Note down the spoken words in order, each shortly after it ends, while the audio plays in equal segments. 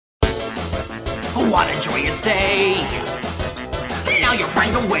want to enjoy your stay. Now your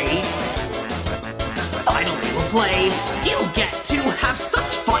prize awaits. Finally we'll play. You get to have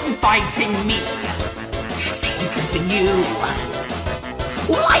such fun fighting me. Say to continue.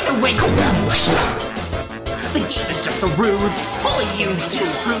 Well, either way, the game is just a ruse. All you do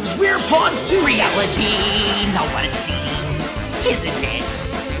proves we're pawns to reality. Not what it seems, isn't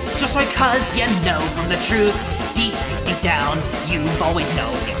it? Just because you know from the truth, deep down, you've always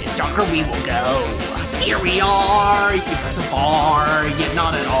known the darker we will go. Here we are, you've got so far, yet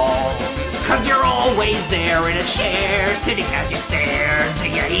not at all. Cause you're always there in a chair, sitting as you stare. Do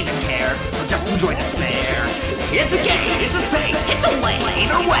you even care? Or just enjoy the spare? It's a game, it's just pay, it's a way.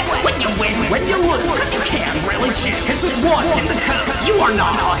 Either way, when you win, when you lose, cause you can't really choose. It's just one in the code. You are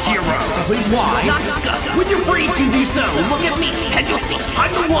not a hero, so please why not just go? When you're free to do so, look at me and you'll see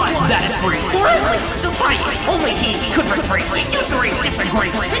I'm the one that is free. Or at least still trying, only he could break free. You three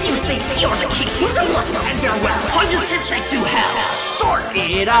disagree, and you think you're the key. Well, good luck and farewell on your trip straight to hell. Start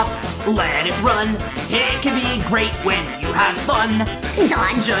it up, let it run. It can be great when you have fun.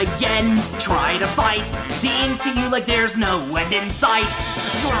 Dodge again, try to fight. Seems to you like there's no end in sight.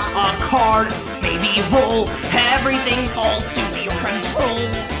 Draw a card, maybe roll. Everything falls to your control.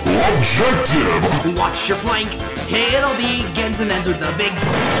 Objective! Watch your flank, it all begins and ends with a big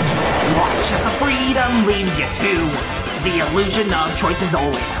watch as the freedom leaves you to. The illusion of choice is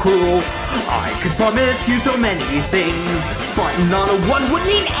always cruel. I could promise you so many things, but none of one would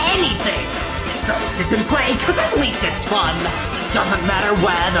mean anything. So sit and play, cause at least it's fun. Doesn't matter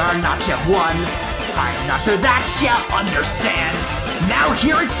whether or not you've won. I'm not sure that you understand. Now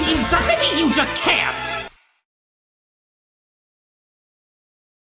here it seems that maybe you just can't.